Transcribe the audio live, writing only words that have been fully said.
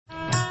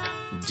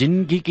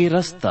जिंदगी के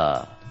रास्ता।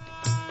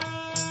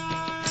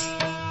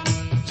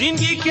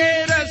 जिंदगी के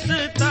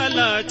रास्ता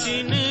ला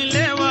चिन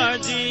लेवा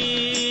जी,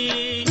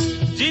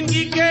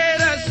 जिंदगी के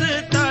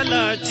रास्ता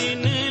ला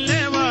चिन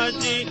लेवा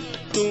जी,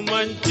 तू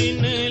मन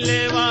चिन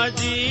लेवा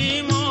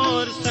जी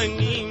मोर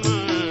संगी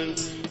मन,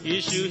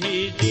 यीशु ही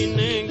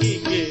जिंदगी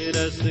के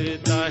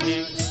रास्ता है।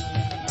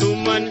 तू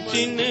मन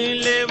चिन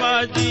लेवा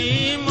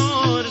जी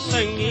मोर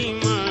संगी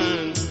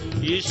मन,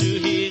 यीशु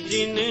ही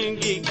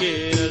जिंदगी के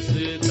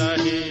रास्ता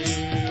है।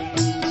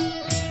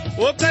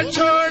 वो कर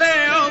छोड़े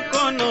ओ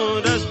कोनो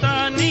रास्ता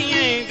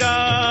निएगा,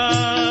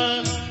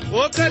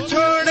 वो कर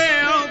छोड़े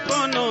ओ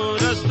कोनो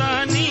रास्ता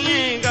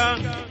निएगा,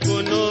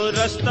 कोनो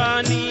रास्ता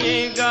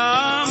निएगा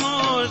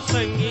मोर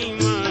संगी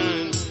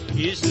मन,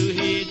 यीशु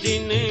ही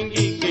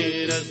जिंदगी के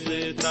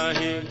रास्ता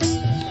है।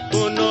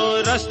 कोनो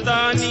रास्ता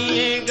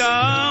निएगा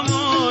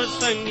मोर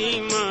संगी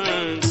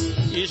मन,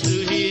 यीशु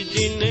ही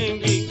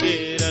जिंदगी के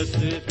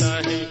रास्ता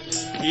है।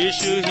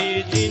 यीशु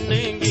ही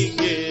जिंदगी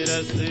के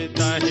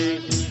रास्ता है,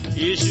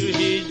 यीशु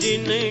ही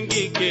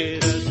जिंदगी के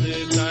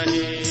रास्ता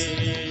है।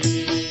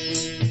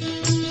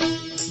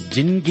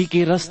 जिंदगी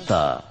के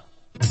रास्ता।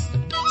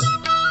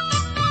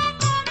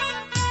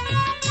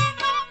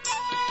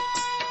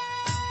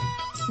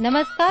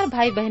 नमस्कार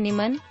भाई बहनी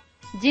मन,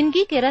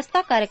 जिंदगी के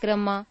रास्ता कार्यक्रम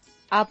में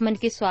आप मन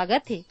के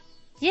स्वागत है।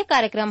 ये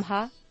कार्यक्रम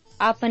हा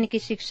आप मन की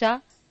शिक्षा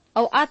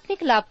और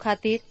आत्मिक लाभ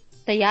खातिर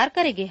तैयार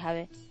करे गे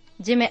हावे,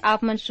 जिमे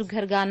आप मन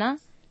सुघर गाना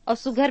और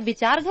सुघर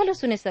विचार घलो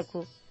सुने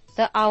सको।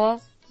 तो आओ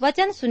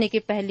वचन सुने के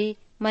पहली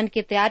मन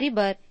के तैयारी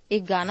बर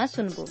एक गाना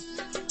सुनबो।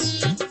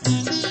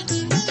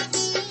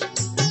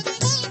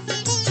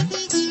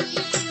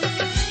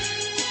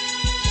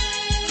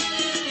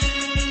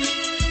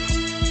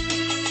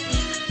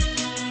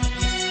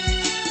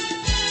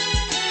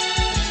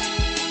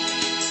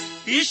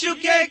 यीशु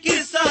के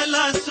किस्सा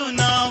ला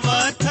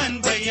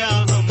सुनावथन भैया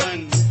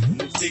हमन,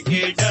 मुक्ति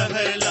के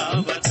डहर ला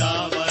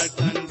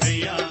बतावथन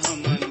भैया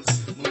हमन,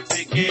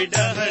 मुक्ति के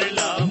डहर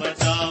ला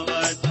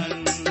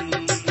बतावथन।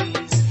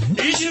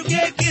 यीशु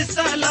के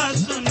किस्सा ला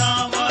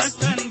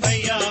सुनावथन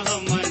भैया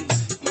हमन,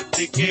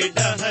 मुक्ति के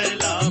डहर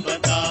ला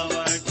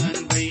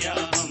बतावथन भैया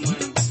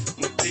हमन,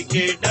 मुक्ति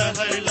के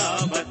डहर ला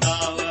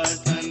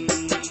बतावथन।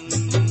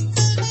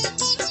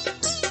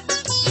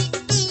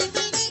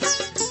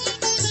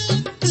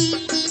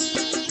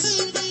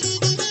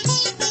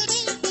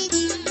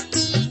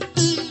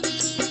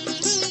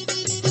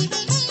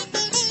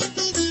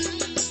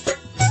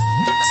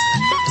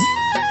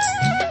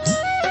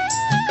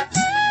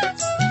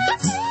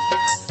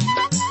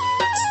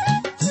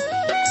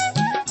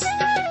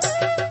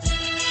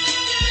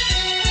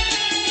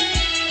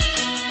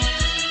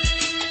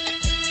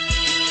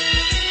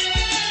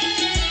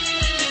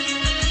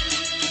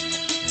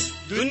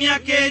 दुनिया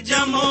के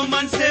जमो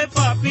मन से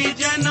पापी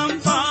जन्म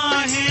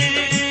पाहे,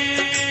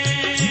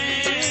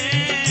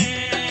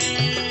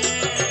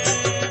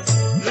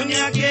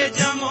 दुनिया के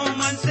जमो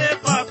मन से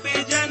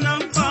पापी जन्म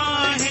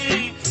पाहे,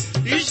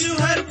 यीशु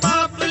हर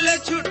पाप ले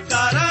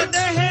छुटकारा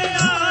देहे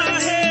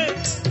आहे,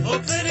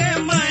 ओकरे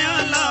माया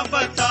ला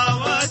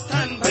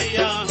बतावथन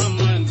भैया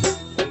हमन,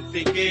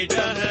 मुक्ति के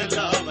डहर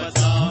ला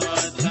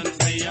बतावथन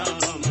भैया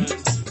हमन,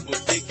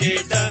 मुक्ति के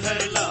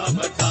डहर ला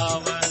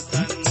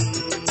बतावथन।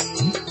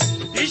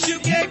 यीशु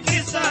के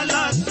किस्सा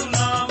ला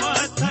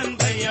सुनावथन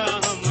भैया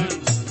हमन,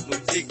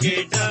 मुक्ति के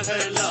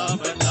डहर ला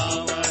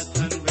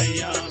बतावथन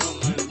भैया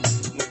हमन,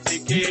 मुक्ति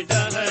के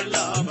डहर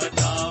ला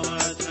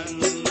बतावथन।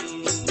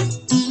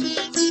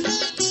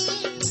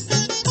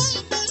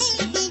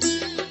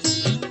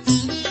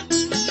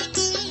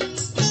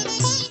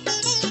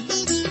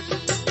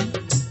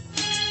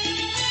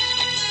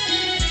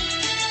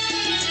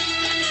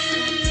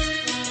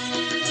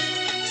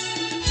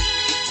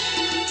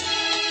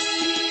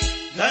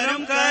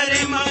 धर्म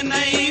करे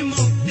मनई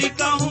मुक्ति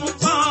कहूँ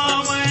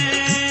पावे,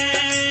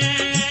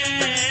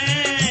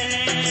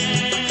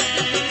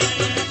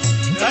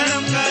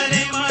 धर्म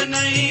करे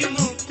मनई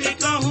मुक्ति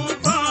कहूँ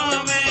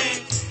पावे,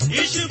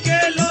 यीशु के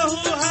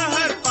लोहू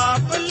हर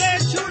पाप ले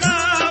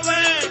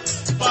छुड़ावे,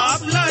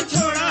 पाप ला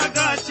छोड़ा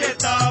गा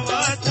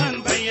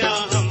चेतावथन भैया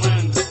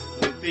हमन,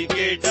 मुक्ति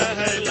के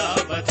डहर ला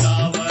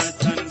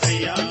बतावथन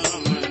भैया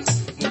हमन,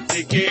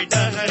 मुक्ति के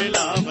डहर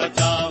ला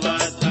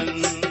बतावथन।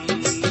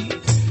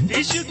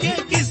 यीशु के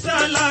किस्सा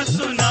ला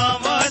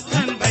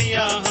सुनावथन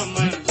भैया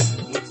हमन,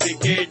 मुक्ति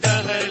के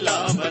डहर ला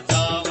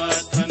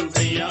बतावथन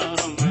भैया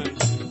हमन,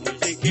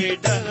 मुक्ति के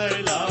डहर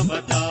ला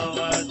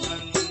बतावथन।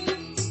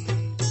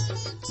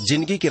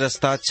 जिंदगी के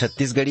रास्ता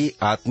छत्तीसगढ़ी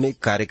आत्मिक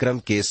कार्यक्रम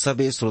के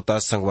सबे श्रोता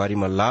संगवारी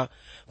मल्ला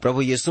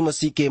प्रभु यीशु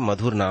मसीह के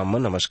मधुर नाम में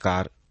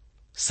नमस्कार।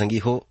 संगी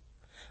हो,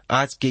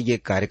 आज के ये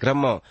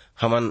कार्यक्रम में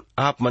हमन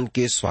आप मन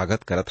के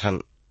स्वागत करत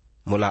हन।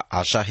 मोला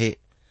आशा है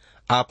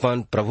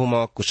आपन प्रभु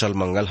में कुशल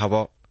मंगल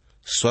हव,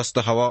 स्वस्थ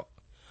हव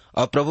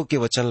और प्रभु के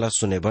वचन ला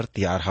सुने बर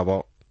तैयार हव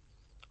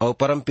और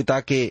परम पिता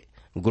के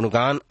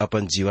गुणगान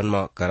अपन जीवन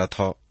में करत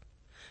हो।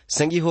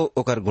 संगी हो,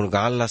 ओकर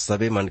गुणगान ला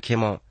सबे मनखे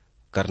में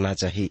करना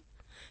चाहिए,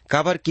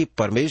 काबर की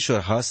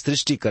परमेश्वर ह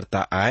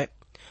सृष्टिकर्ता आए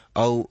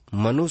और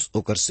मनुष्य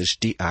ओकर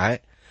सृष्टि आए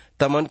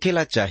त मनखे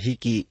ला चाही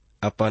कि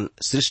अपन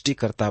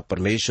सृष्टिकर्ता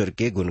परमेश्वर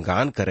के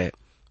गुणगान करे,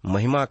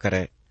 महिमा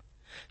करे।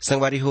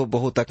 संगवारी हो,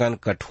 बहुत अकन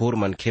कठोर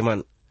मनखे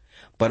मन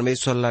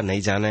परमेश्वर ला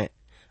नहीं जाने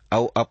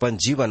और अपन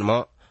जीवन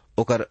में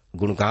ओकर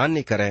गुणगान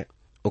नहीं करे,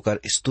 ओकर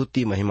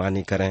स्तुति महिमा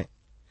नहीं करे।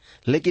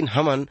 लेकिन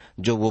हमन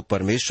जो वो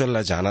परमेश्वर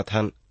ला जानत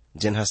हन,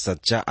 जिन्हा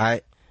सच्चा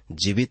आए,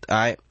 जीवित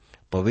आए,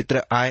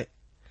 पवित्र आए,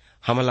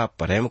 हमला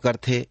प्रेम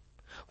करथे,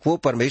 वो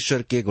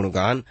परमेश्वर के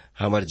गुणगान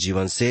हमार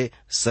जीवन से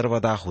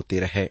सर्वदा होते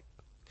रहे।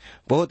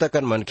 बहुत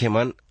अकन मनखे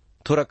मन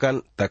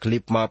थोड़कन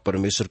तकलीफ में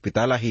परमेश्वर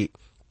पिता ला ही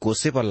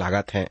कोसे पर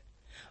लागत हैं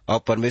और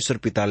परमेश्वर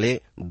पिता ले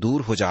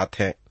दूर हो जात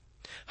हैं।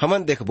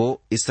 हमन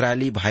देखबो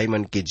इस्राएली भाई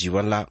मन के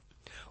जीवन ला,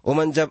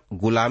 ओमन जब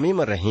गुलामी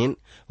में रहीन,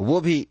 वो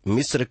भी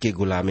मिस्र के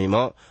गुलामी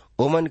में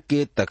ओमन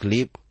के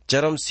तकलीफ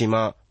चरम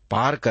सीमा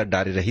पार कर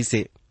डारी रही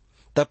से।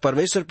 तब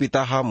परमेश्वर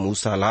पिता हा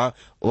मूसा ला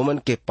ओमन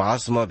के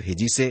पास में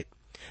भेजी से,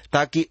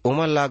 ताकि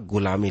ओमन ला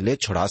गुलामी ले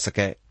छुड़ा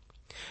सके।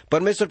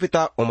 परमेश्वर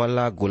पिता ओमन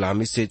ला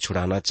गुलामी से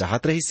छुड़ाना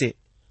चाहत रही से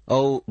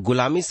और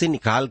गुलामी से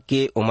निकाल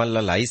के ओमन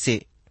ला लाई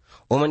से।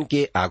 ओमन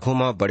के आंखों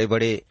में बड़े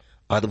बड़े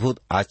अद्भुत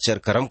आश्चर्य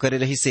कर्म करे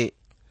रही से।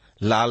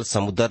 लाल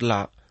समुद्र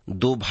ला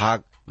 2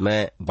 भाग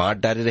में बांट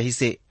डाले रही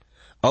से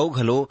औ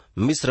घलो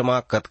मिस्र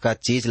में कतका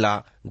चीज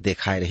ला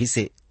देखाए रही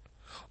से।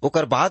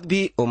 ओकर बाद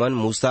भी ओमन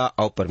मूसा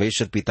और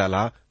परमेश्वर पिता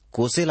ला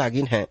कोसे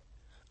लागिन है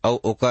और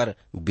ओकर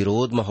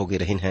विरोध में होगे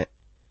रहिन है।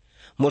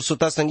 मोर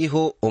सुता संगी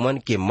हो, ओमन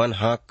के मन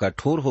हा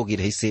कठोर होगी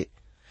रही से।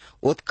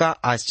 उत्का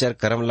आश्चर्य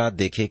कर्म ला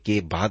देखे के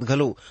बाद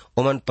घलो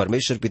ओमन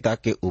परमेश्वर पिता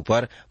के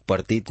ऊपर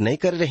प्रतीत नहीं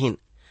कर रहीन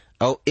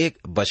और एक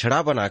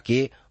बछड़ा बना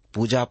के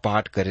पूजा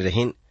पाठ करे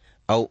रहीन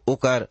और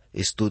ओकर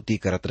स्तुति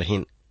करत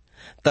रहीन।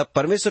 तब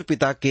परमेश्वर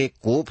पिता के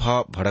कोप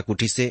हा भड़क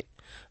उठी से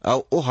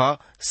और ओहा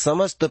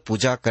समस्त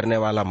पूजा करने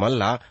वाला मन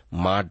ला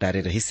मार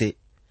डारे रही से।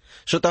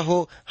 श्रोता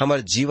हो,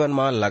 हमार जीवन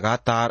में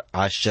लगातार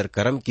आश्चर्य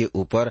कर्म के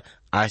ऊपर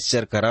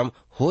आश्चर्य कर्म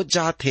हो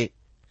जाते,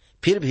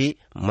 फिर भी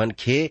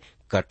मनखे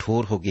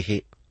कठोर हो गए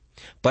हे,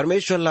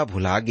 परमेश्वर ला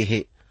भुला गए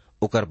हे।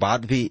 ओकर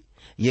बाद भी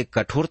ये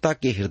कठोरता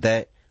के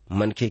हृदय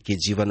मनखे के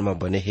जीवन में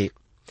बने हे।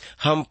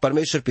 हम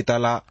परमेश्वर पिता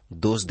ला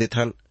दोष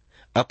देथन,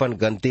 अपन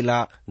गलती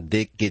ला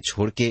देख के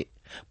छोड़ के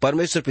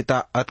परमेश्वर पिता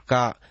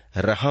अतका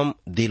रहम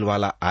दिल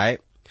वाला आए,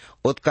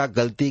 उतका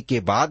गलती के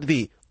बाद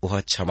भी वह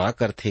क्षमा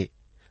करथे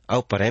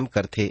और प्रेम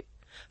करथे।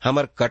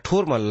 हमर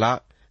कठोर मन ला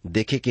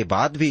देखे के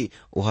बाद भी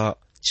वह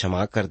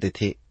क्षमा कर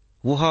देथे।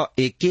 वह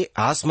एके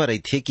आस में रही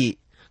थे कि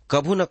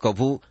कभू न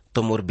कभू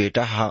तो मोर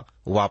बेटा हा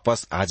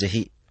वापस आ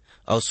जही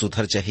और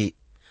सुधर जही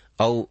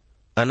और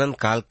अनंत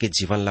काल के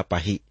जीवन ला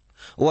पाही।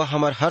 वह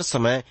हमर हर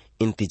समय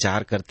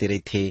इंतजार करते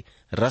रही थे,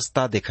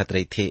 रास्ता देखत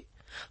रही थे।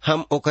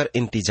 हम ओकर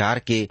इंतजार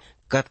के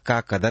कद का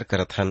कदर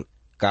करत हन।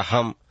 का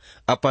हम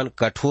अपन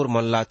कठोर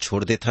मन ला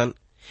छोड़ देथन?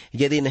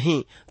 यदि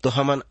नहीं तो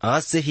हमन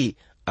आज से ही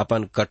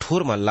अपन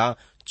कठोर मन ला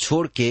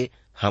छोड़ के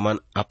हमन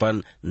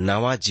अपन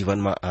नवा जीवन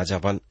में आ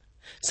जावन।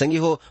 संगी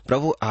हो,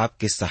 प्रभु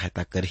आपके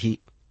सहायता करही।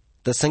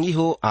 तो संगी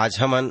हो, आज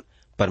हमन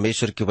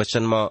परमेश्वर के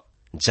वचन में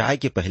जाए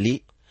के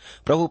पहली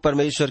प्रभु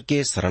परमेश्वर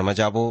के शरण में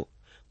जाबो,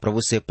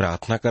 प्रभु से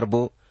प्रार्थना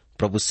करबो,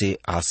 प्रभु से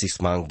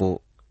आशीष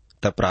मांगबो।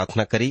 तब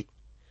प्रार्थना करी।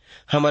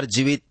 हमर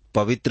जीवित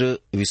पवित्र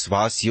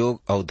विश्वास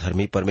योग और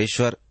धर्मी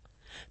परमेश्वर,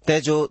 तै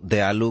जो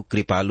दयालु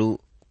कृपालु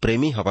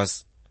प्रेमी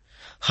हवस,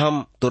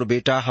 हम तोर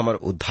बेटा हमर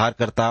उद्धार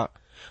करता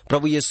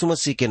प्रभु यीशु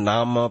मसीह के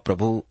नाम में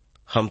प्रभु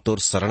हम तोर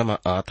शरण में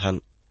आत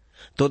हन।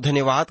 तो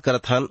धन्यवाद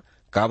करत हन,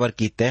 काबर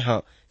की तैहा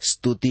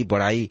स्तुति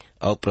बड़ाई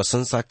और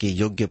प्रशंसा के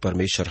योग्य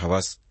परमेश्वर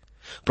हवस।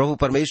 प्रभु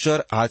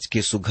परमेश्वर, आज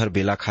के सुघर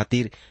बेला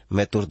खातिर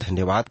मैं तोर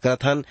धन्यवाद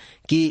करत हन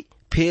कि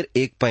फिर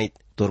एक पैंत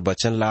तोर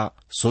वचन ला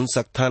सुन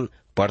सकथन,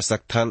 पढ़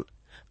सकथन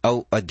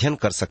और अध्ययन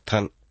कर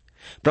सकथन।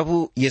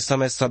 प्रभु ये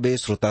समय सबे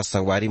श्रोता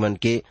संगवारी मन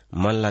के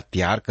मन ला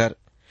तैयार कर,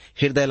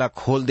 हृदय ला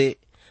खोल दे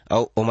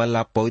और ओमन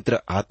ला पवित्र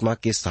आत्मा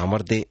के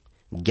सामर्थ्य दे,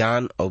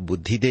 ज्ञान और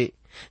बुद्धि दे,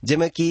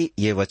 जेमे कि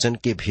ये वचन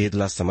के भेद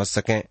ला समझ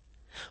सकें।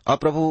 और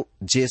प्रभु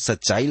जे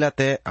सच्चाई ला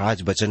तय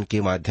आज वचन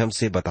के माध्यम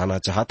से बताना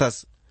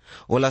चाहतस,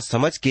 ओला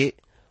समझ के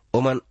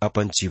ओमन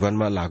अपन जीवन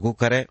में लागू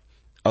करे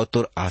और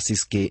तोर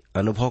आशीष के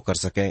अनुभव कर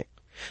सके।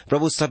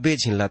 प्रभु सबे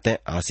झिनला तय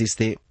आशीष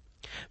दे।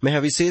 मैं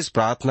विशेष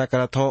प्रार्थना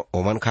करत हूँ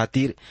ओमन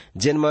खातिर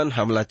जिन मन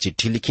हमला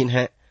चिट्ठी लिखिन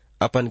है,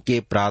 अपन के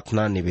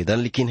प्रार्थना निवेदन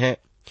लिखिन है।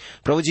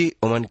 प्रभु जी,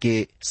 ओमन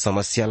के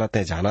समस्या ला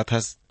तय जाना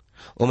थस,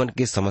 ओमन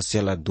के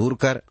समस्या ला दूर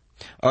कर।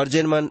 और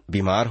जिन मन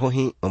बीमार हो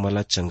ही ओमन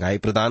ला चंगाई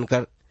प्रदान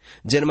कर,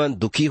 जिन मन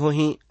दुखी हो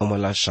ही ओमन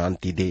ला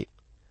शांति दे।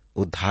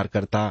 उद्धार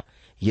करता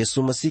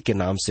यीशु मसीह के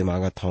नाम से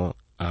मांगत हूँ,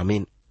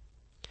 आमीन।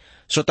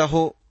 श्रोता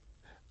हो,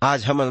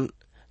 आज हमन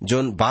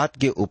जोन बात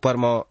के ऊपर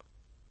में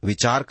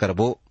विचार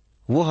करबो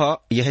वह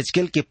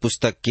यहेजकेल के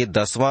पुस्तक के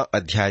 10वां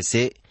अध्याय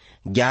से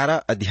 11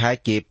 अध्याय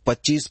के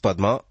 25 पद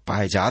में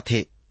पाए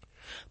जाते।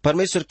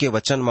 परमेश्वर के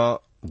वचन में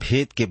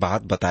भेद के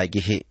बात बताए गए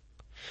है।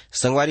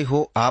 संगवारी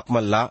हो, आप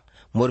मल्ला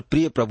मोर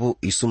प्रिय प्रभु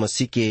यीशु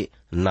मसीह के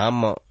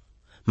नाम में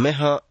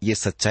मैं ये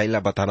सच्चाई ला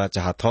बताना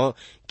चाहता हूँ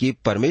कि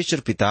परमेश्वर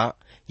पिता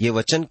ये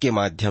वचन के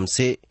माध्यम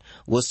से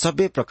वो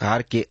सभे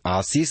प्रकार के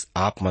आशीष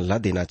आप मन ला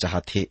देना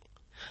चाहते।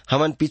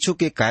 हमन पीछू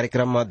के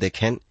कार्यक्रम में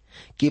देखें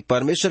कि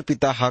परमेश्वर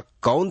पिता हा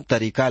कौन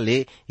तरीका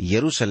ले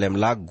यरूशलेम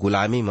ला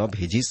गुलामी में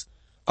भेजिस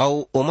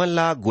और ओमन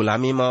ला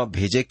गुलामी में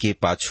भेजे के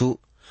पाछू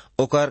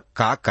ओकर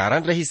का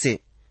कारण रही से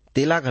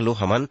तेला घलो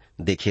हमन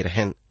देखे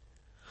रहन।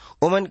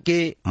 ओमन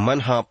के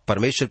मन हा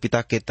परमेश्वर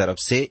पिता के तरफ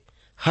से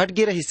हट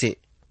गे रही से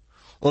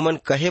ओमन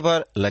कहे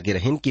बर लगे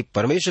रहन कि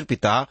परमेश्वर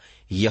पिता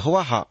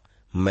यहोवा हा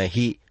मैं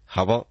ही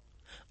हवा,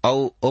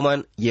 और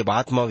ओमन ये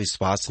बात में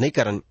विश्वास नहीं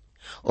करन।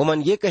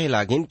 ओमन ये कहे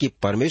लागिन कि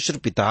परमेश्वर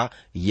पिता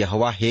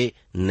यहोवा है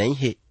नहीं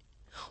है।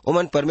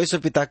 ओमन परमेश्वर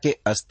पिता के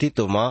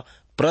अस्तित्व में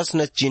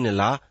प्रश्न चिन्ह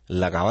ला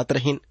लगावत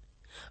रहिन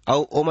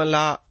और ओमन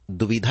ला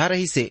दुविधा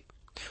रही से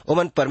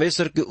ओमन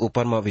परमेश्वर के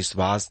ऊपर में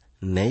विश्वास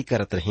नहीं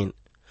करत रहिन।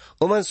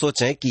 ओमन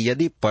सोचे कि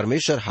यदि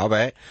परमेश्वर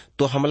हवै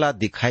तो हमला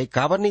दिखाई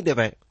काबर नहीं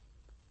देवै।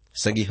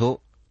 संगी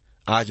हो,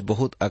 आज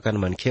बहुत अकन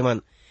मनखे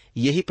मन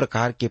यही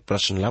प्रकार के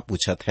प्रश्न ला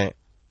पूछत हैं।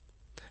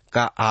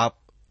 का आप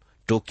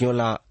टोक्यो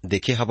ला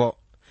देखे हवो?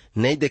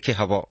 नहीं देखे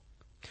हवो,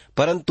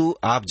 परंतु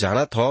आप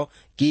जानत हो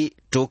कि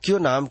टोक्यो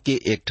नाम के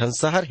एक ठन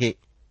शहर है।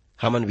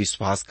 हमन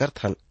विश्वास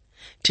करथन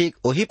ठीक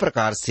वही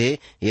प्रकार से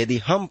यदि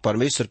हम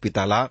परमेश्वर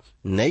पिता ला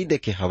नहीं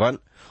देखे हवन,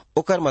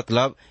 ओकर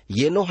मतलब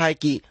ये नो है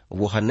कि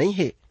वह नहीं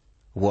है,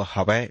 वो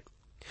हवै।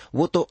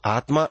 वो तो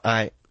आत्मा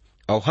आए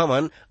और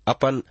हमन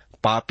अपन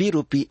पापी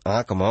रूपी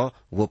आंख में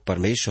वो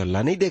परमेश्वर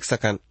ला नहीं देख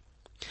सकन।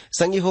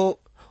 संगी हो,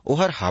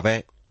 ओहर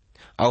हवै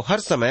और हर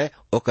समय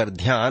ओकर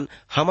ध्यान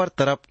हमर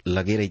तरफ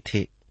लगे रही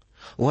थे।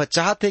 वह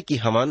चाहते कि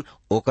हमन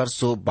ओकर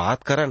सो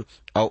बात करन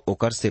और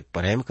ओकर से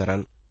प्रेम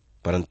करन,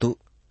 परंतु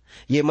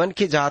ये मन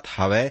की जात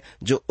हवै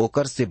जो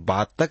ओकर से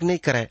बात तक नहीं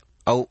करे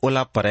और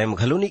ओला प्रेम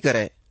घलो नहीं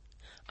करे।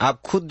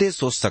 आप खुद दे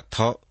सोच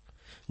सकते हो,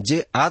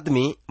 जे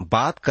आदमी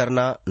बात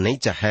करना नहीं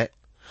चाहे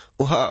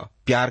वह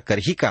प्यार कर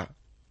ही का।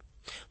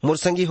 मोर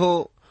संगी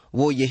हो,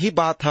 वो यही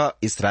बात है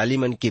इस्राएली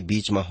मन के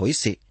बीच में होई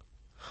से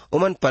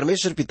ओमन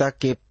परमेश्वर पिता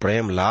के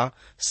प्रेम ला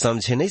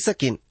समझे नहीं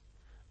सकिन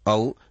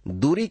और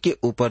दूरी के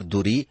ऊपर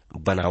दूरी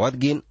बनावत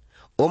गिन।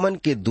 ओमन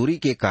के दूरी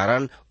के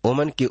कारण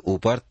ओमन के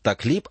ऊपर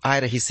तकलीफ आए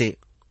रही से,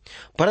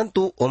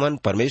 परंतु ओमन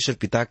परमेश्वर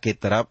पिता के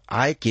तरफ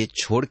आए के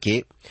छोड़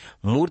के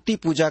मूर्ति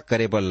पूजा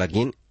करे बर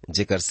लगिन,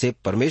 जेकर से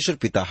परमेश्वर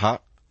पिता हा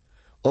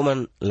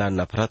ओमन ला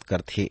नफरत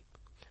करथे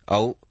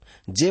और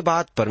जे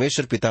बात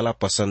परमेश्वर पिता ला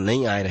पसंद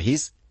नहीं आए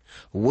रहीस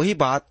वही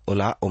बात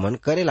ओला ओमन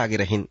करे लागे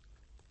रहिन।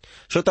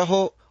 श्रोता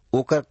हो,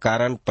 ओकर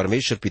कारण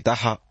परमेश्वर पिता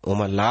हा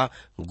ओमन ला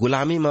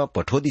गुलामी में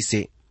पठो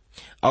दिसे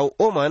और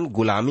ओमन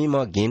गुलामी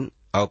में गिन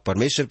और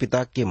परमेश्वर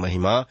पिता के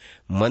महिमा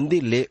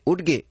मंदिर ले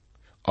उठ गे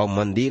और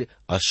मंदिर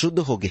अशुद्ध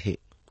हो गए।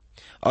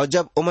 और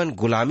जब ओमन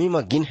गुलामी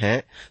में गिन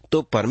है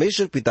तो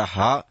परमेश्वर पिता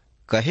हा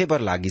कहे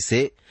बर लागी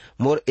से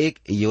मोर एक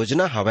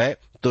योजना हवै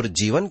तोर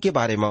जीवन के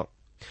बारे में।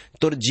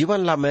 तोर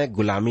जीवन ला मैं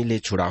गुलामी ले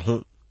छुड़ा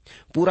हूँ,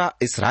 पूरा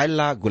इस्राएल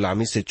ला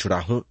गुलामी से छुड़ा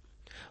हूँ।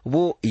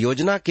 वो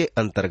योजना के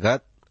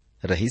अंतर्गत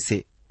रही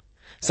से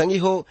संगी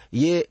हो,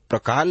 ये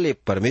प्रकार ले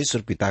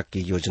परमेश्वर पिता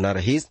की योजना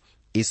रही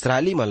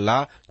इस्राएली मन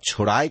ला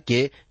छुड़ाए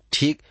के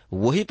ठीक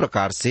वही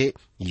प्रकार से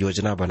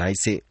योजना बनाई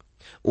से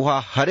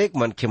वह हरेक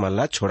मनखे मन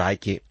ला छुड़ाए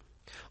के।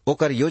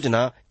 ओकर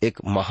योजना एक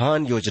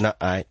महान योजना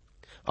आए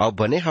और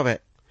बने हवे।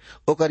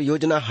 ओकर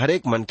योजना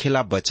हरेक मनखे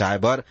ला बचाए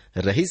बर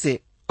रही से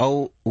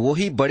और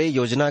वही बड़े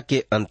योजना के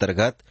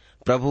अंतर्गत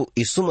प्रभु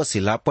यीशु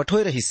मसीह ला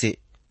पठोए रही से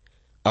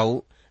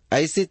और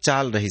ऐसे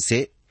चाल रही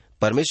से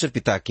परमेश्वर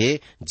पिता के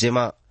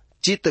जेमा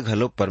चित्त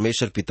घलो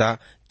परमेश्वर पिता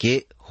के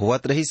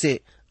होवत रही से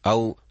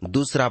और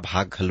दूसरा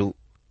भाग घलो।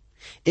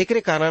 एकरे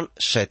कारण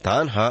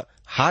शैतान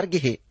हार गे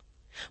हे।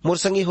 मोर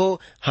संगी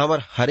हो,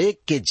 हमर हरेक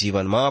के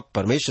जीवन में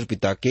परमेश्वर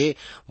पिता के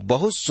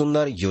बहुत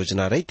सुंदर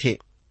योजना रही थे।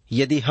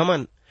 यदि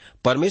हमन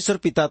परमेश्वर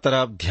पिता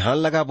तरफ ध्यान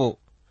लगाबो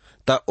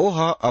त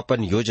ओह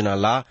अपन योजना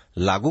ला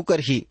लागू कर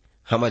ही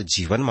हमर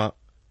जीवन में।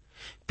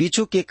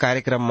 पीछू के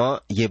कार्यक्रम में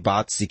ये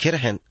बात सीखे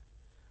रहन,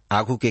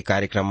 आगू के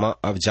कार्यक्रम में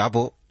अब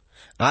जाबो।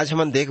 आज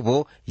हमन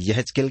देखबो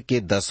यहेजकेल के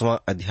 10वां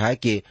अध्याय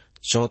के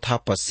 4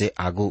 पद से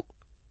आगू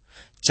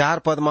 4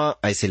 पद में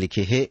ऐसे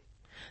लिखे है,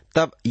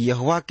 तब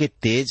यहोवा के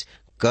तेज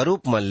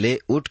करूप मन ले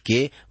उठ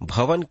के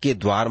भवन के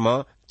द्वार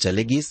में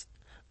चले गिस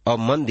और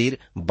मंदिर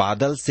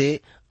बादल से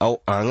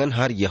और आंगन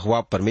हर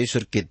यहोवा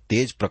परमेश्वर के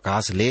तेज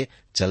प्रकाश ले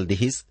चल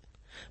दिहिस।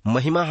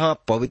 महिमा हा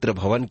पवित्र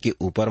भवन के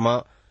ऊपर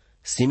में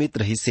सीमित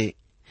रही से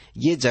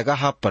ये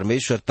जगह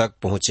परमेश्वर तक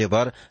पहुंचे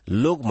बर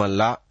लोग मन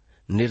ला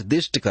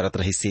निर्दिष्ट करत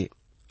रही से।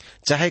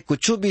 चाहे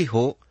कुछ भी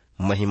हो,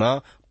 महिमा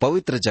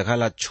पवित्र जगह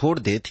ला छोड़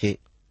दे थे।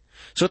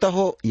 श्रोता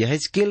हो,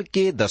 यहेजकेल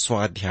के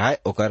 10वां अध्याय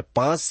ओकर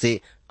 5 से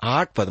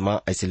 8 पद में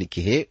ऐसे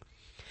लिखे है,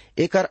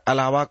 एकर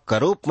अलावा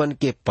करूप मन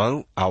के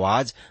पंख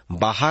आवाज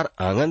बाहर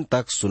आंगन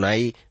तक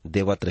सुनाई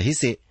देवत रही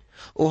से।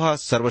 वह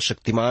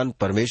सर्वशक्तिमान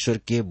परमेश्वर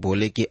के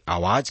बोले के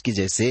आवाज की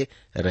जैसे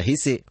रही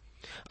से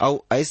और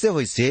ऐसे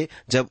हुई से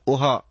जब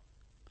वह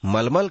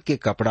मलमल के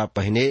कपड़ा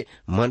पहने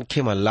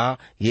मनखे मल्ला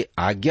ये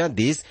आज्ञा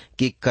दीस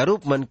कि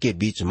करूप मन के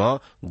बीच में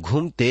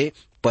घूमते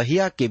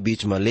पहिया के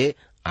बीच में ले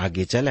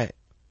आगे चले।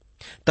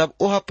 तब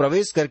वह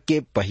प्रवेश करके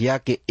पहिया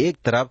के एक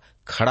तरफ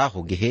खड़ा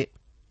हो गए।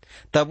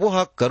 तब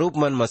वह करूब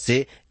मन में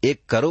से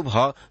एक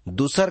करूब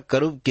दूसर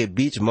करूब के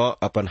बीच में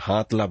अपन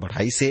हाथ ला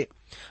बढ़ाई से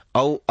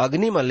और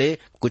अग्नि में ले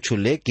कुछ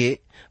लेके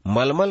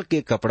मलमल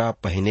के कपड़ा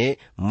पहने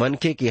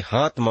मनखे के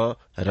हाथ में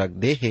रख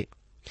दे है,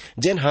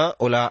 जिन्हा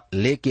ओला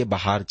लेके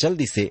बाहर चल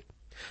दिसे।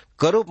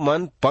 करूब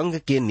मन पंग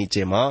के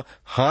नीचे में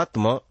हाथ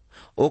में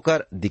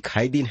ओकर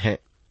दिखाई दिन है।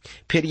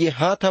 फिर ये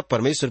हाथ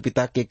परमेश्वर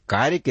पिता के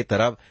कार्य के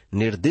तरफ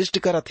निर्दिष्ट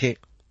करत है,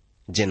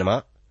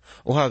 जिनमा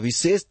वह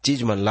विशेष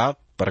चीज मन ला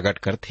प्रकट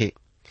करथे।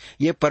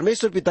 ये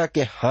परमेश्वर पिता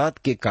के हाथ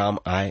के काम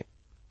आए।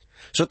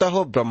 श्रोता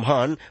हो,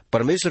 ब्रह्मांड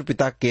परमेश्वर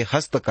पिता के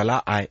हस्तकला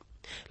आए,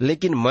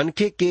 लेकिन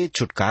मनखे के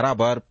छुटकारा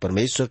बर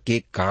परमेश्वर के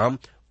काम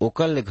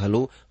ओकर ले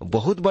घलो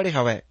बहुत बड़े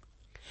हवय।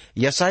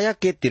 यशाया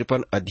के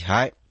 53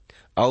 अध्याय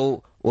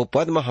और वो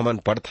पद में हमन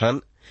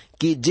पढ़थन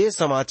कि जे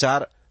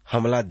समाचार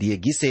हमला दिए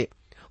गिसे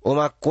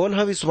ओमा कौन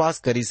ह विश्वास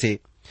करी से,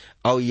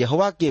 और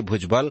यहोवा के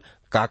भुजबल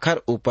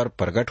काखर ऊपर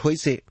प्रगट होई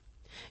से।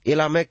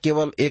 एला मैं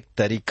केवल एक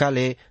तरीका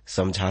ले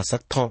समझा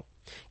सकता हूँ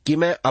कि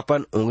मैं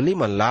अपन उंगली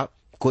मन ला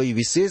कोई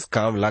विशेष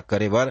काम ला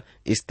करे बर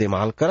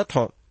इस्तेमाल करत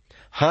हूँ,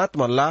 हाथ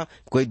मन ला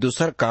कोई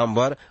दूसर काम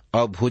बर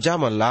और भुजा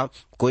मन ला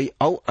कोई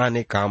औ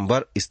आने काम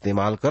बर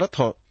इस्तेमाल करत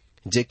हूँ,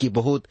 जे कि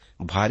बहुत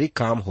भारी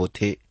काम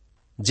होथे,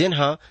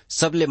 जिन्हा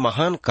सबले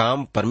महान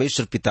काम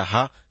परमेश्वर पिता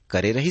हा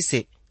करे रही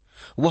से।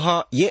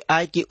 वह ये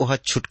आय कि वह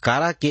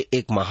छुटकारा के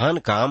एक महान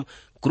काम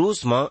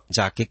क्रूस में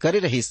जाके करे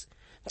रहीस,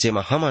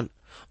 जेमा हमन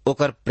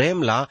ओकर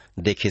प्रेम ला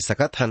देखे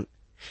सकत हन।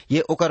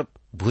 ये ओकर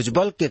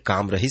भुजबल के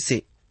काम रही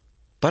से।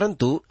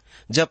 परंतु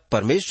जब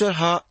परमेश्वर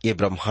हा ये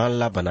ब्रह्मांड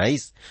ला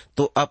बनाईस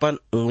तो अपन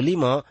उंगली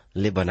में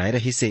ले बनाए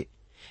रही से।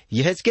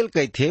 यहेजकेल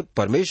कहथे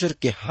परमेश्वर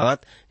के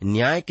हाथ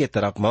न्याय के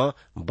तरफ में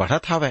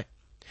बढ़त हावय।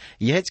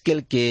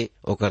 यहेजकेल के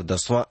ओकर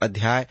 10वां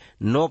अध्याय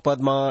 9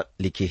 पद में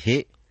लिखे है,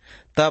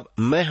 तब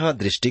मैं हाँ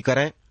दृष्टि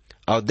करें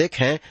और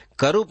देखें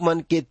करूब मन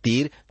के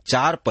तीर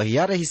 4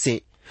 पहिया रही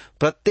से,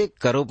 प्रत्येक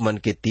करूब मन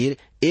के तीर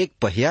एक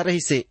पहिया रही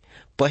से।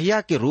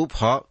 पहिया के रूप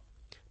हा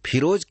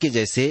फिरोज के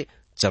जैसे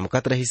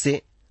चमकत रही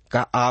से।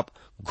 का आप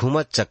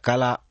घूमत चक्का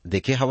ला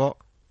देखे हवो?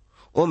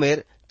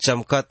 ओमेर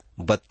चमकत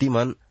बत्ती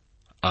मन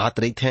आत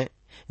रही थे,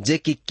 जे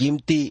की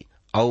कीमती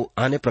और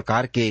अन्य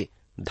प्रकार के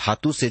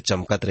धातु से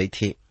चमकत रही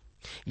थे।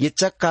 ये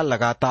चक्का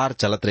लगातार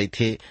चलत रही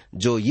थे,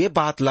 जो ये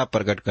बात ला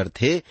प्रकट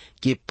करते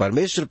कि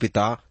परमेश्वर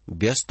पिता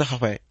व्यस्त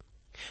हवै।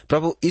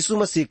 प्रभु यीशु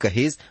मसीह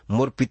कहिस,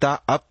 मोर पिता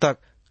अब तक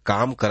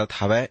काम करत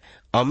हवै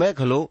और मैं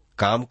घलो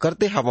काम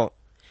करते हवो।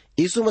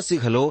 यीशु मसीह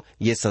घलो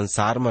ये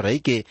संसार में रही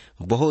के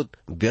बहुत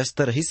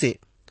व्यस्त रही से,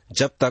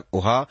 जब तक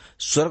वह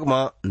स्वर्ग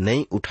में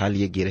नहीं उठा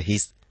लिए गे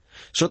रहीस।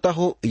 श्रोता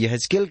हो,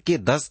 यहेजकेल के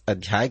 10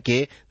 अध्याय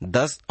के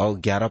 10 और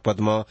 11 पद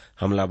में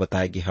हमला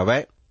बताए गे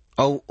हवै,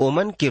 और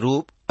ओमन के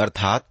रूप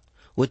अर्थात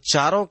वो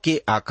चारों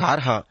के आकार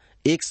हा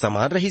एक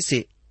समान रही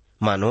से,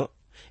 मानो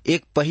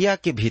एक पहिया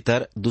के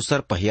भीतर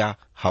दूसर पहिया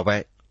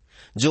हवै।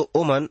 जो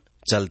ओमन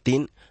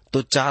चलतीन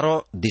तो चारों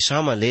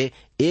दिशा में ले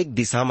एक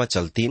दिशा में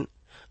चलतीन,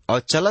 और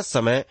चलत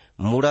समय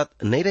मुड़त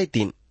नहीं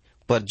रहतीन,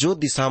 पर जो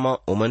दिशा में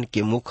ओमन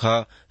के मुख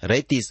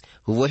रहतीस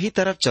वही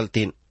तरफ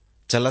चलतीन,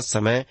 चलत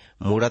समय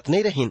मुड़त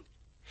नहीं रहीन।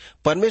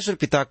 परमेश्वर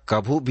पिता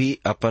कभू भी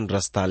अपन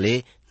रास्ता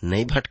ले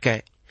नहीं भटके।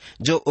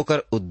 जो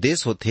ओकर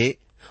उद्देश्य होथे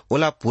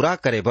ओला पूरा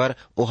करे बर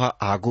ओहा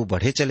आगू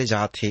बढ़े चले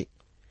जाथे।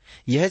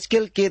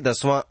 यहेजकेल के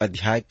 10वां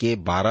अध्याय के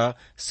 12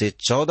 से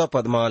 14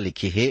 पद में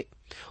लिखी है,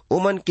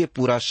 ओमन के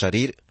पूरा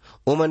शरीर,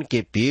 ओमन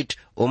के पीठ,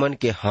 ओमन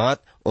के हाथ,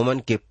 ओमन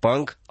के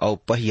पंख और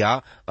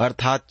पहिया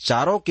अर्थात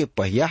चारों के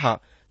पहिया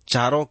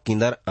चारों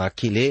किंदर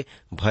आँखी ले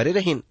भरे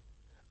रहीन।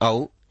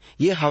 और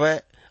ये हवै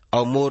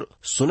और मोर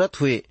सुनत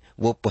हुए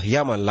वो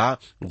पहिया मन ला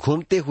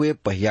घूमते हुए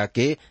पहिया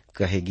के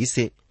कहेगी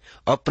से,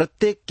 और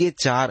प्रत्येक के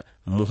 4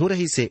 मुंह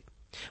रही से।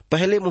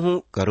 पहले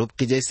मुंह करूब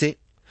के जैसे,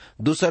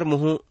 दूसर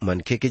मुंह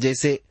मनखे के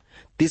जैसे,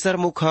 तीसर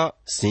मुख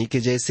सिंह के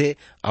जैसे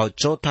और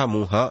चौथा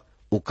मुंह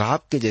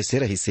उकाब के जैसे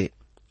रही से।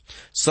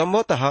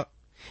 संभवतः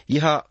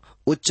यह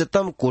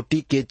उच्चतम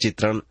कोटि के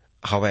चित्रण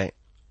हवै।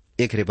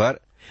 एक बार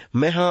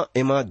मैं हाँ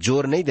एमा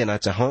जोर नहीं देना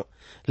चाहूं,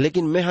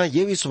 लेकिन मैं हाँ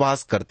ये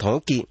विश्वास करता हूं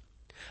कि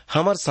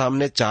हमार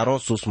सामने चारों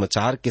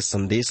सुसमाचार के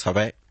संदेश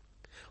हवै।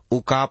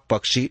 उकाब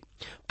पक्षी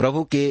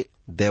प्रभु के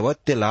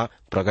दैवत्य ला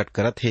प्रकट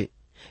करत है।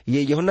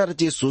 ये यूहन्ना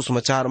रचित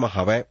सुसमाचार में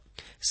हवै।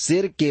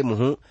 शेर के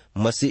मुंह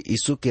मसीह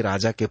यीशु के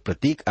राजा के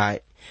प्रतीक आए,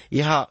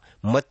 यह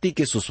मत्ती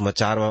के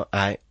सुसमाचार में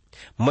आए।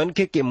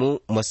 मनखे के मुंह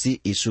मसीह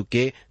यीशु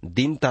के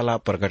दीनता ला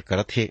प्रकट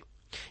करत है,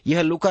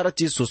 यह लूका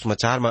रचित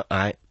सुसमाचार में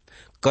आए।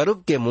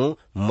 करूब के मुंह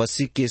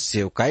मसीह के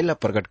सेवकाई ला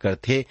प्रकट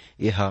करथे,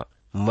 यह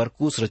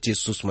मरकुस रचित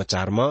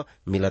सुसमाचार में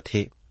मिलत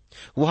है।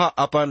 वह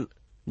अपन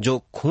जो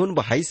खून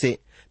बहाई से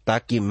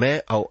ताकि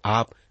मैं और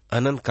आप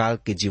अनंत काल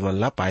के जीवन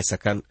ला पाए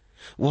सकन,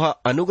 वह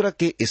अनुग्रह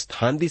के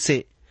स्थान दी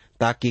से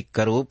ताकि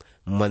करूब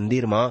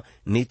मंदिर में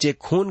नीचे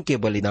खून के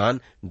बलिदान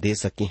दे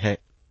सकी हैं।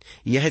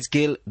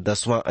 यहेजकेल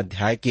 10वां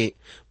अध्याय के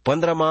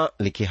 15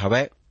 लिखे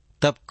हवै,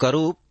 तब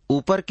करूब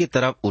ऊपर की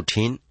तरफ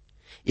उठीन,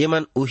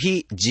 एमन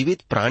उही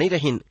जीवित प्राणी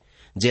रहीन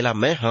जेला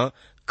मैं हाँ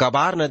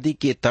कबार नदी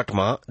के तट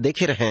में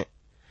देखे रहे।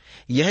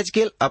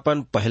 यहेजकेल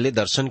अपन पहले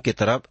दर्शन के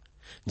तरफ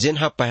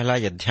जिन्हा पहला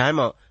अध्याय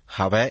में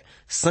हवै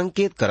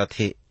संकेत करत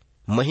हे।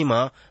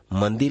 महिमा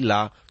मंदिर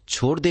ला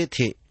छोड़ दे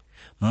थे,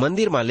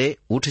 मंदिर माले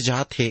उठ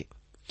जात हे।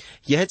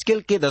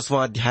 यहेजकेल के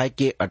 10वां अध्याय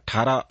के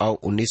 18 और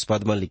 19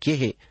 पद में लिखे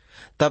है,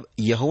 तब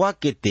यहोवा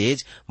के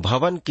तेज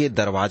भवन के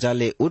दरवाजा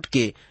ले उठ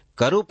के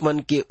करूब मन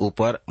के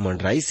ऊपर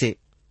मंडराई से।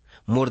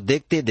 मोर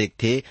देखते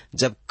देखते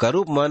जब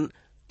करूब मन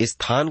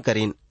स्थान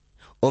करीन,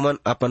 ओमन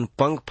अपन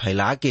पंख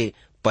फैला के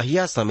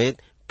पहिया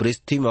समेत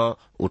पृथ्वी में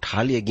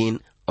उठा लिए गिन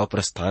और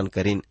प्रस्थान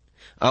करीन,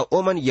 और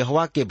ओमन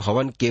यहोवा के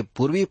भवन के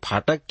पूर्वी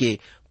फाटक के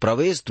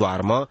प्रवेश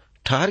द्वार में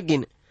ठहर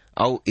गिन,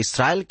 और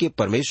इस्राएल के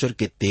परमेश्वर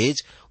के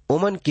तेज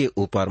ओमन के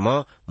ऊपर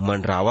में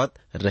मंडरावत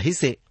रही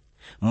से।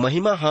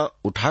 महिमा हाँ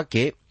उठा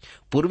के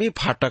पूर्वी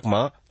फाटक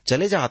में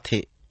चले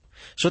जाते।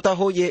 श्रोता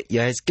हो, ये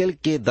यहेजकेल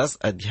के 10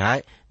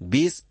 अध्याय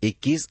 20,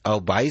 21 और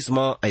 22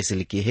 में ऐसे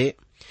लिखे है,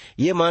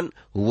 ये मन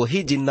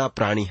वही जिंदा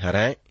प्राणी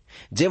हरै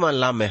जे मन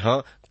ला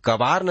मैं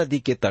कबार नदी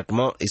के तट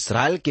में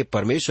इस्राएल के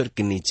परमेश्वर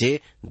के नीचे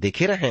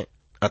देखे रहे।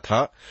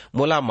 अथा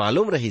मोला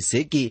मालूम रही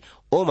से कि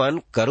ओ मन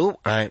करूब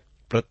आए,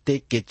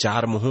 प्रत्येक के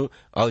 4 मुंह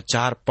और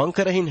 4 पंख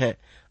रहीन है,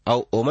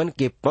 और ओमन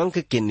के पंख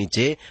के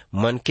नीचे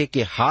मनके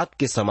के हाथ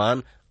के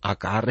समान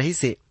आकार रही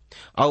से,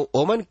 और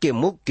ओमन के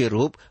मुख के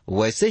रूप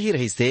वैसे ही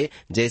रही से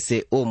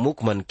जैसे ओ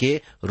मुख मन के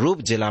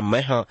रूप जिला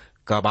में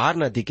कबार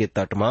नदी के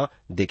तट में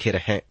देखे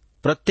रहे।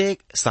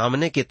 प्रत्येक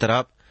सामने के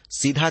तरफ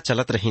सीधा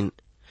चलत रहीन,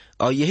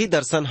 और यही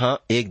दर्शन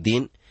एक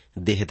दिन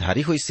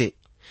देहधारी हुई से,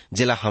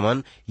 जिला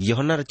हमन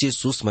यूहन्ना रचित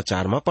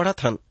सुसमाचार में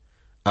पढ़त हन।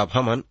 अब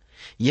हमन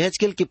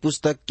यहेजकेल की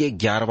पुस्तक के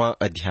 11वां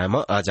अध्याय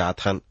में आ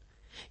जात हन।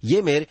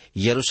 ये मेर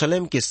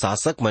यरूशलेम के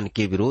शासक मन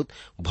के विरुद्ध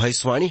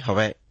भविष्यवाणी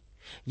हवै।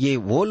 ये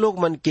वो लोग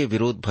मन के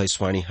विरुद्ध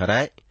भविष्यवाणी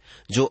हराय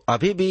जो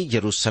अभी भी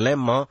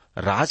यरूशलेम में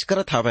राज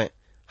करत हवै।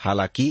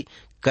 हालांकि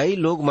कई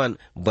लोग मन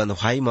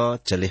बंधुआई में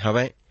चले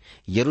हवै।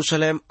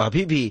 यरूशलेम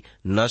अभी भी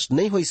नष्ट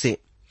नहीं हुई से,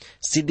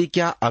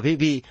 सिदकिय्याह अभी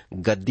भी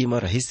गद्दी में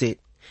रही से।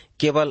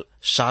 केवल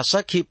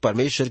शासक ही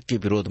परमेश्वर के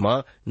विरोध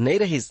में नहीं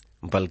रहिस,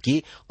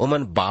 बल्कि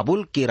ओमन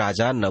बाबुल के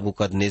राजा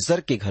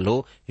नबूकदनेस्सर के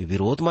घलो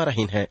विरोध में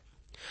रहीन है।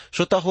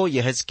 श्रोता हो,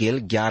 यहेजकेल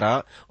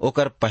 11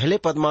 ओकर पहले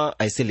पद में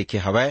ऐसे लिखे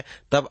हवै,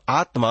 तब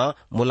आत्मा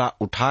मोला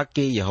उठा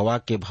के यहोवा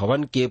के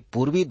भवन के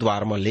पूर्वी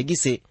द्वार में लेगी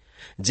से,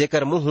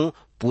 जेकर मुंह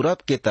पूरब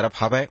के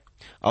तरफ हवै,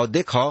 और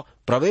देखो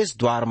प्रवेश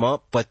द्वार में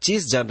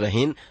 25 जन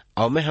रहीन,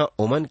 और मैं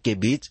ओमन के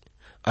बीच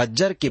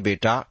अज्जर के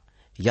बेटा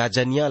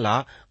याजन्या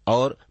ला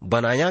और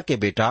बनाया के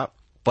बेटा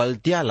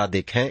पलतिया ला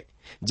देखें,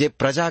 जे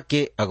प्रजा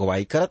के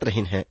अगुवाई करत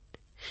रहीन है।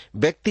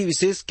 व्यक्ति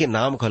विशेष के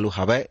नाम घलु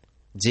हवै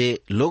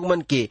जे लोग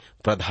मन के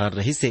प्रधान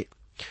रही से।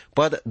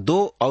 पद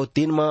 2 और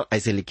 3 में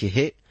ऐसे लिखे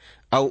है,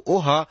 और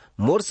ओहा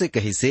मोर से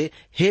कही से,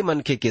 हे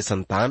मनखे के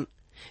संतान,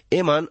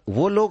 ए मन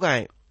वो लोग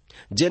आए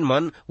जिन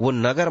मन वो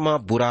नगर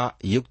में बुरा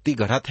युक्ति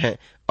गढ़त हैं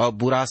और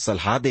बुरा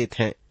सलाह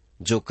देते हैं,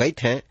 जो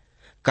कहते हैं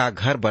का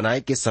घर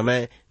बनाए के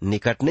समय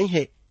निकट नहीं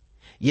है।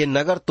 ये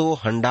नगर तो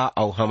हंडा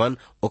और हमन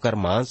ओकर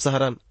मान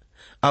सहरन।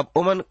 अब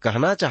ओमन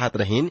कहना चाहत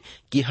रहीन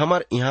कि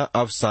हमर यहाँ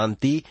अब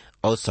शांति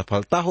और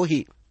सफलता हो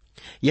ही।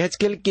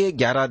 यहेजकेल के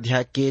 11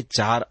 अध्याय के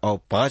 4 और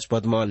 5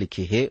 पद में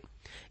लिखे है,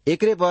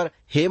 एकरे पर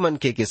हे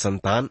मनखे के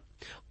संतान,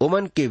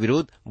 ओमन के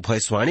विरुद्ध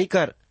भविष्यवाणी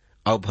कर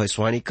और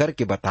भविष्यवाणी कर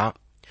के बता।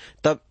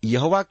 तब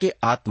यहोवा के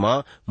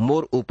आत्मा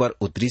मोर ऊपर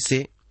उतरी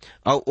से,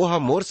 और ओह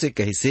मोर से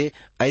कही से,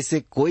 ऐसे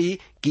कोई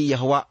कि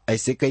यहोवा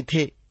ऐसे कही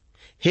थे,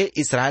 हे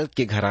इस्राएल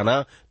के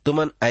घराना,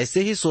 तुमन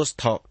ऐसे ही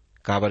सोचत हो,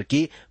 काबर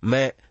की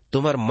मैं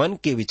तुम्हार मन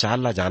के विचार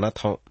ला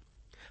जानत हूँ।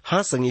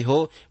 हाँ संगी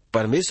हो,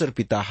 परमेश्वर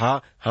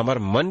पिता हमर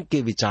मन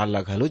के विचार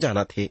ला घलो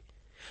जाना थे।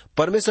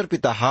 परमेश्वर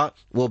पिता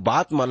वो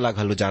बात मन ला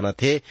घलो जाना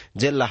थे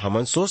जेन ला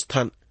हमन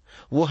सोचथन।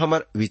 वो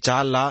हमर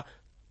विचार ला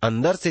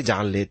अंदर से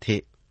जान ले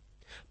थे।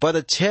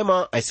 पद 6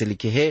 में ऐसे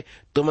लिखे है,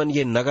 तुमन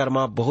ये नगर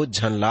में बहुत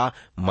झन ला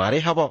मारे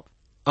हवो,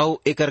 और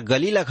एकर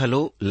गली ला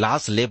घलो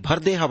लाश ले भर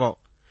दे हवो।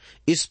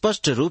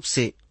 स्पष्ट रूप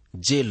से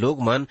जे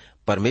लोग मन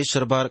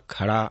परमेश्वर बर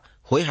खड़ा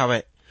होए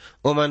हवै,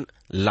 ओमन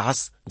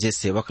लाश जे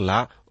सेवक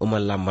ला ओमन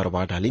ला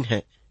मरवा डालिन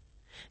है।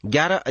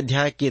 11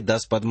 अध्याय के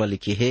 10 पद में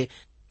लिखे है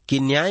कि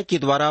न्याय के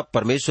द्वारा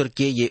परमेश्वर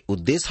के ये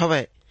उद्देश्य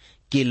हवै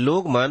कि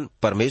लोग मन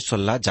परमेश्वर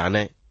ला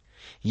जाने।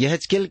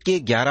 यहेजकेल के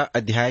 11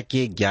 अध्याय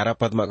के 11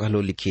 पद में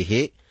घलो लिखे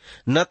है,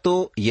 न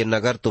तो ये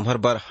नगर तुम्हार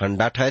बर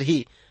हंडा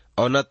ठहरही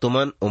और न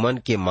तुमन उमन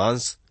के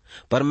मांस,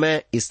 पर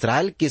मैं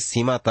इस्राएल के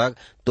सीमा तक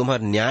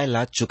तुम्हार न्याय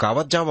ला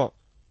चुकावत जावो।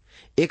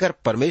 एकर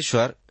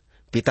परमेश्वर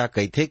पिता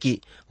कहते कि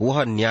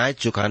वह न्याय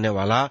चुकाने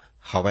वाला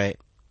हवै।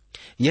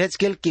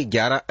 यहेजकेल के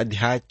 11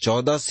 अध्याय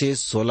 14 से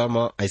 16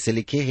 में ऐसे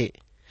लिखे है,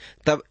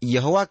 तब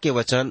यहोवा के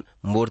वचन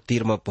मोर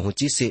तीर में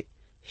पहुंची से,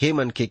 हे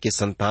मनखे के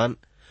संतान,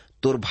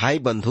 तोर भाई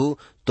बंधु,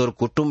 तोर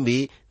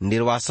कुटुम्बी,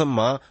 निर्वासम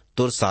में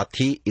तोर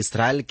साथी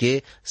इस्राएल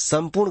के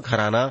संपूर्ण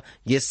घराना,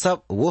 ये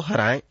सब वो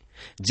हराए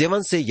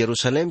जेमन से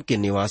यरूशलेम के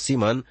निवासी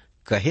मन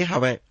कहे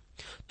हवै,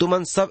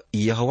 तुमन सब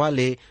यहोवा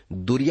ले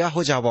दुरिया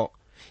हो जावो,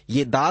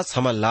 ये दास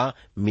हमन ला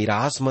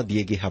मिरास में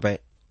दिए गे हवै।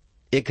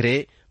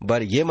 एकरे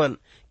बर ये मन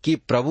कि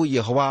प्रभु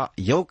यहोवा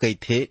यो कही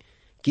थे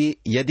कि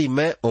यदि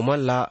मैं ओमन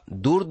ला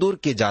दूर दूर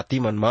के जाति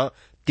मन में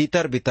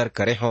तितर बितर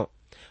करे हों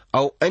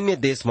और अन्य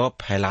देश में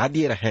फैला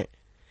दिए रहें,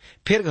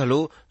 फिर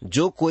घलो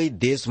जो कोई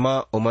देश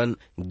में ओमन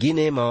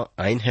गिने में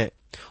आइन है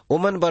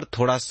ओमन बर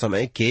थोड़ा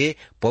समय के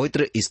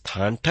पवित्र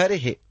स्थान ठहरे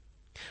है।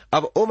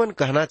 अब ओमन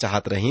कहना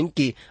चाहत रहीन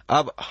कि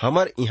अब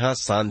हमर यहाँ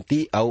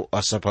शांति और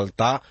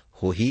असफलता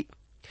हो ही।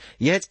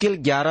 यहेजकेल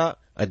 11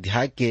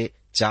 अध्याय के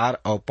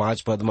 4 और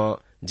 5 पद में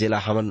जेला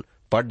हमन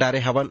पढ़ डारे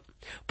हवन,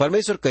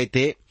 परमेश्वर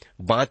कहते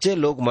बाँचे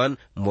लोग मन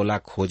मोला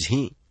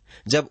खोजही,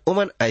 जब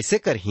ओमन ऐसे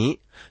करही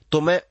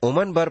तो मैं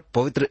ओमन बर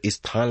पवित्र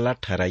स्थान ला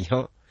ठहराई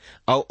हूँ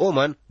और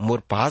ओमन मोर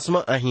पास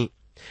में आही।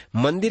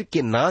 मंदिर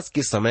के नाश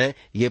के समय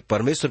ये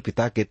परमेश्वर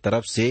पिता के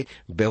तरफ से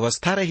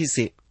व्यवस्था रही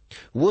से।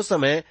 वो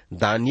समय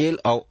दानियल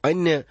और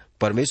अन्य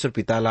परमेश्वर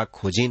पिता ला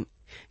खोजिन।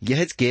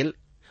 यहेजकेल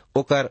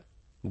ओकर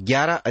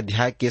 11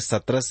 अध्याय के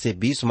 17 से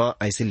 20 में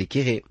ऐसे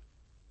लिखे है,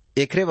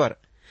 एकरे बर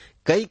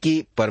कई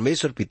की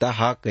परमेश्वर पिता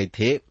हा कही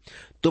थे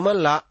तुमन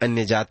ला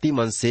अन्य जाति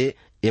मन से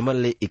एमन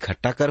ले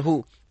इकट्ठा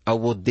करहू और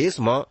वो देश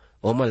में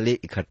ओमन ले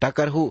इकट्ठा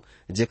करहू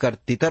जेकर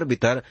तितर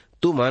बितर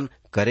तुमन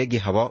करेगे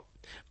हवा,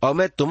 और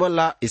मैं तुमन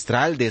ला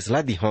इस्राएल देश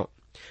ला दी हूँ।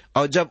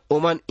 और जब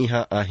ओमन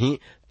यहाँ आही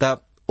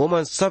तब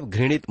ओमन सब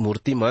घृणित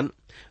मूर्ति मन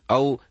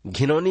और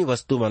घिनौनी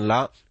वस्तु मन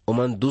ला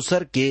ओमन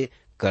दूसर के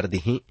कर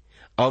दीही,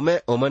 और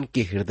मैं ओमन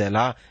के हृदय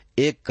ला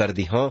एक कर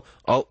दी हूँ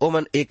और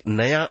ओमन एक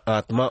नया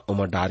आत्मा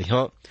ओमन डारी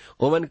हूँ।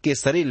 ओमन के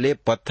शरीर ले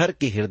पत्थर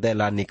के हृदय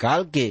ला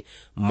निकाल के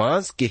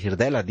मांस के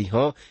हृदय ला दी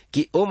हूँ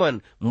कि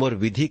ओमन मोर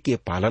विधि के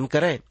पालन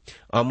करें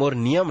और मोर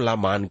नियम ला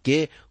मान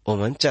के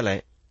ओमन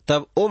चलें।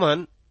 तब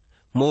ओमन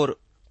मोर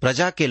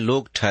प्रजा के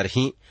लोग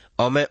ठहरही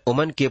और मैं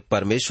ओमन के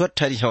परमेश्वर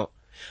ठहरी हूँ।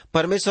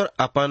 परमेश्वर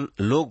अपन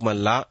लोग मन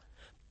ला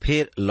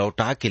फिर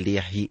लौटा के लिए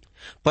ही।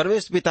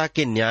 परमेश्वर पिता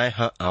के न्याय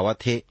हाँ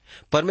आवत है।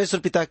 परमेश्वर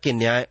पिता के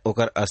न्याय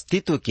ओकर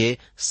अस्तित्व के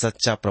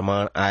सच्चा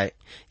प्रमाण आए।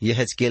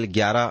 यहेजकेल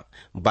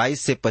 11:22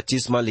 से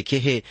 25 में लिखे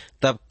है,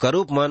 तब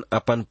करूब मन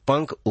अपन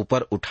पंख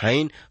ऊपर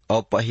उठाइन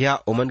और पहिया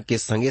ओमन के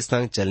संगे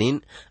संग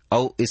चलीन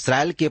और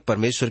इसराइल के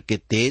परमेश्वर के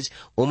तेज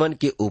ओमन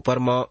के ऊपर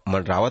में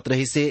मंडरावत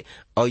रही से,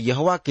 और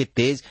यहोवा के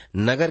तेज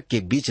नगर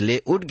के बीच ले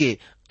उठ गे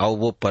और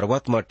वो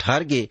पर्वत में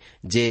ठहर गे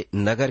जे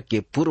नगर के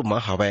पूर्व में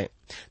हवै।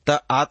 त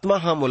आत्मा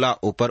हा मोला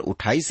ऊपर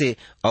उठाई से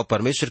और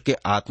परमेश्वर के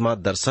आत्मा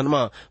दर्शन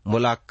में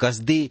मोला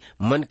कसदी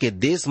मन के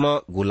देश में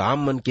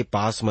गुलाम मन के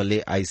पास में ले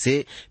आई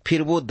से।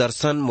 फिर वो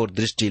दर्शन मोर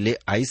दृष्टि ले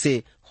आई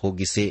से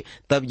होगी से।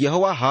 तब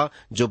यहोवा हा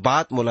जो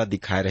बात मोला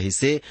दिखाए रही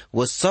से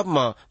वो सब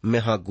में मैं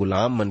हा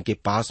गुलाम मन के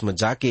पास में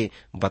जाके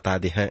बता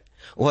दे हैं।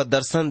 वह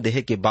दर्शन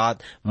देहे के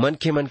बाद मन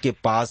के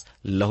पास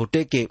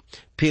लौटे के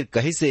फिर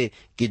कही से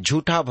कि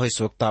झूठा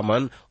भविष्यवक्ता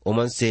मन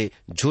ओमन से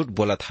झूठ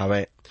बोलत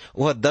हावे।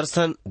 वह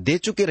दर्शन दे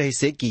चुके रही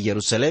से कि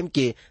यरूशलेम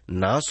के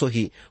नाश हो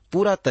ही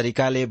पूरा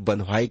तरीका ले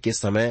बंधवाई के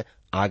समय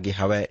आगे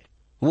हवे।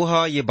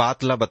 वह ये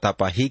बात ला बता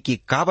पाही कि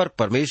काबर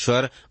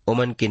परमेश्वर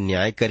ओमन के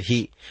न्याय कर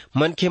ही।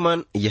 मन के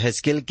मन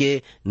यहेजकेल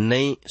के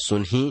नहीं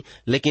सुनही,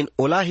 लेकिन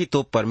ओला ही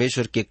तो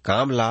परमेश्वर के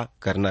काम ला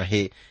करना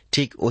है।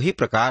 ठीक वही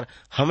प्रकार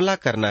हमला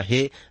करना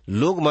है।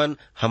 लोग मन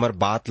हमर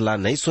बात ला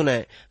नहीं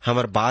सुने,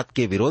 हमर बात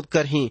के विरोध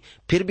कर ही,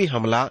 फिर भी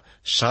हमला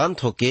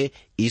शांत होके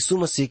यीशु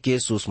मसीह के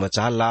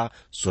सुसमाचार ला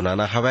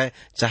सुनाना हवे।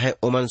 चाहे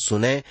ओमन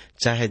सुने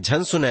चाहे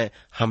झन सुने,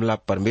 हमला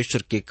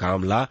परमेश्वर के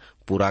काम ला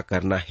पूरा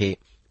करना है।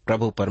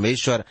 प्रभु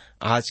परमेश्वर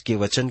आज के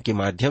वचन के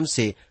माध्यम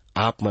से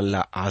आप मन ला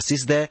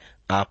आशीष दे,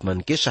 आप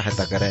मन के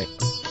सहायता करे।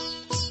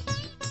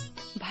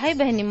 भाई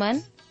बहनी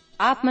मन,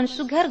 आप मन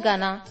सुघर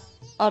गाना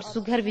और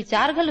सुघर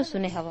विचार घलो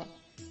सुने हवा।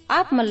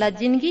 आप मन ला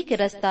जिंदगी के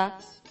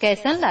रास्ता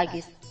कैसन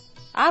लागिस?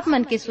 आप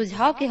मन के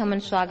सुझाव के हमन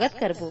स्वागत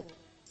करबो।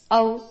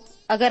 और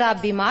अगर आप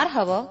बीमार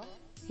हवा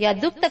या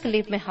दुख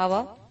तकलीफ में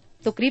हवा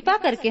तो कृपा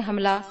करके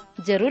हमला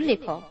जरूर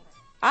लिखो।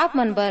 आप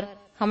मन बर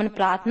हमन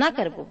प्रार्थना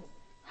करबो।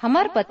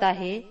 हमार पता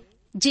है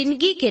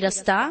जिंदगी के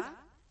रास्ता,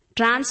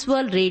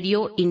 trans world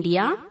radio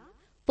India,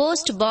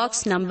 post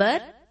box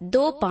number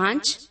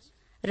 25,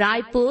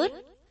 Raipur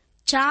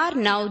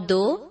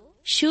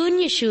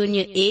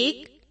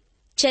 492001,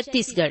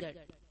 Chhattisgarh.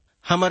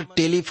 हमार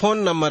टेलीफोन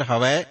नंबर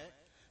हवे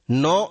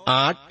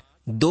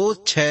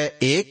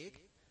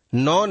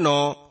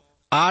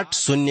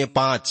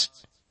 9826199805।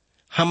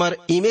 हमार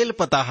ईमेल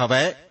पता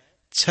हवे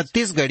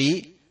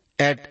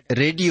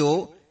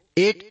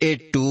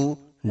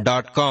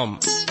chhattisgarhi@radio882.com।